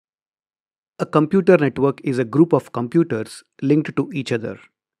A computer network is a group of computers linked to each other.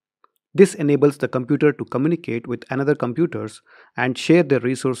 This enables the computer to communicate with another computers and share their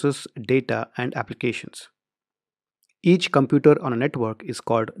resources, data, and applications. Each computer on a network is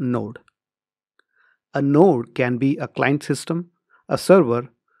called node. A node can be a client system, a server,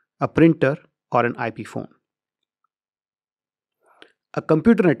 a printer, or an IP phone. A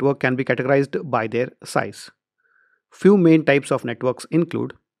computer network can be categorized by their size. Few main types of networks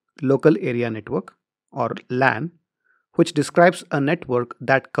include local area network or LAN, which describes a network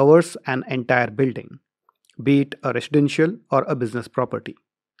that covers an entire building, be it a residential or a business property.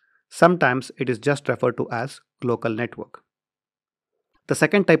 Sometimes it is just referred to as local network. The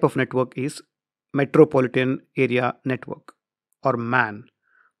second type of network is metropolitan area network or MAN,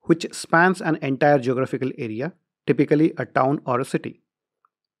 which spans an entire geographical area, typically a town or a city.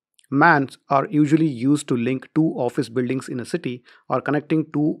 MANs are usually used to link two office buildings in a city or connecting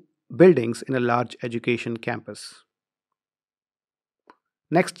two buildings in a large education campus.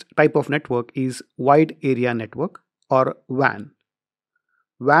 Next type of network is wide area network or WAN.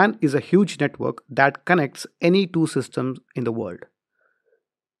 WAN is a huge network that connects any two systems in the world.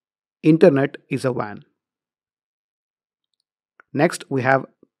 Internet is a WAN. Next, we have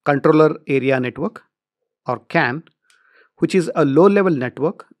controller area network or CAN, which is a low-level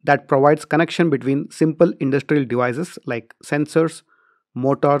network that provides connection between simple industrial devices like sensors,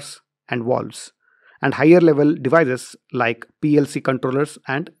 motors, and valves, and higher-level devices like PLC controllers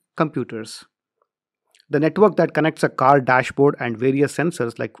and computers. The network that connects a car dashboard and various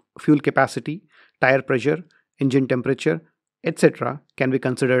sensors like fuel capacity, tire pressure, engine temperature, etc. can be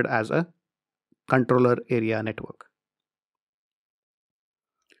considered as a controller area network.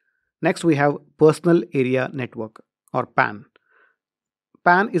 Next, we have personal area network or PAN.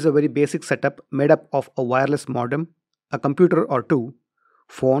 PAN is a very basic setup made up of a wireless modem, a computer or two,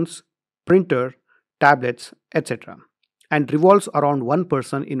 phones, printer, tablets, etc. and revolves around one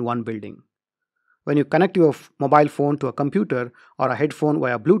person in one building. When you connect your mobile phone to a computer or a headphone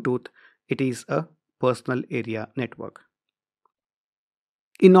via Bluetooth, it is a personal area network.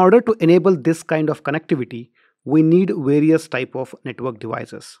 In order to enable this kind of connectivity, we need various types of network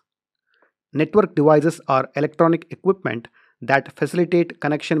devices. Network devices are electronic equipment that facilitate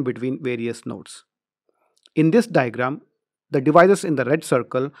connection between various nodes. In this diagram, the devices in the red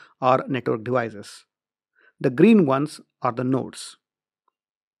circle are network devices. The green ones are the nodes.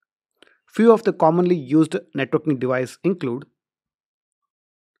 Few of the commonly used networking devices include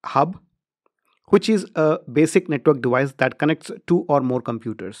hub, which is a basic network device that connects two or more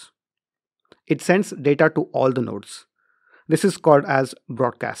computers. It sends data to all the nodes. This is called as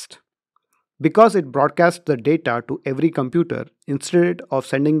broadcast. Because it broadcasts the data to every computer instead of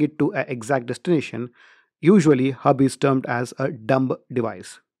sending it to an exact destination, usually hub is termed as a dumb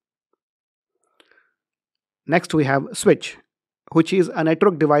device. Next we have switch, which is a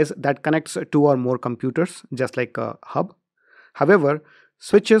network device that connects two or more computers, just like a hub. However,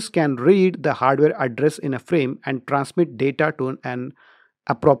 switches can read the hardware address in a frame and transmit data to an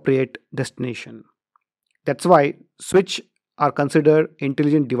appropriate destination. That's why switch are considered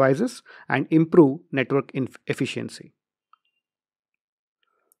intelligent devices and improve network efficiency.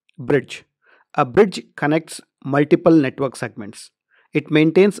 Bridge. A bridge connects multiple network segments. It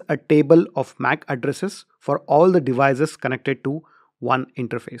maintains a table of MAC addresses for all the devices connected to one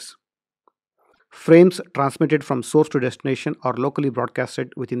interface. Frames transmitted from source to destination are locally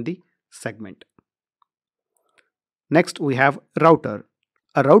broadcasted within the segment. Next, we have router.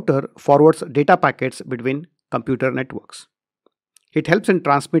 A router forwards data packets between computer networks. It helps in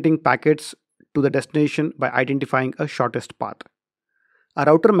transmitting packets to the destination by identifying a shortest path. A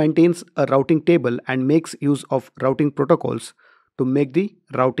router maintains a routing table and makes use of routing protocols to make the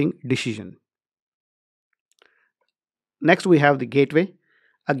routing decision. Next, we have the gateway.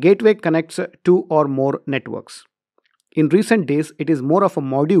 A gateway connects two or more networks. In recent days, it is more of a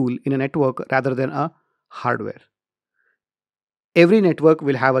module in a network rather than a hardware. Every network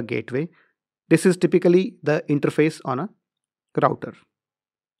will have a gateway. This is typically the interface on a router.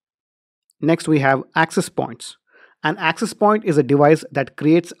 Next, we have access points. An access point is a device that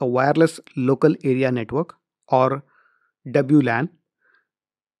creates a wireless local area network or WLAN,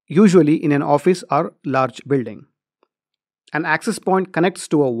 usually in an office or large building. An access point connects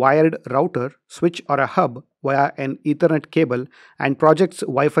to a wired router, switch, or a hub via an Ethernet cable and projects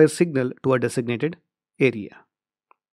Wi-Fi signal to a designated area.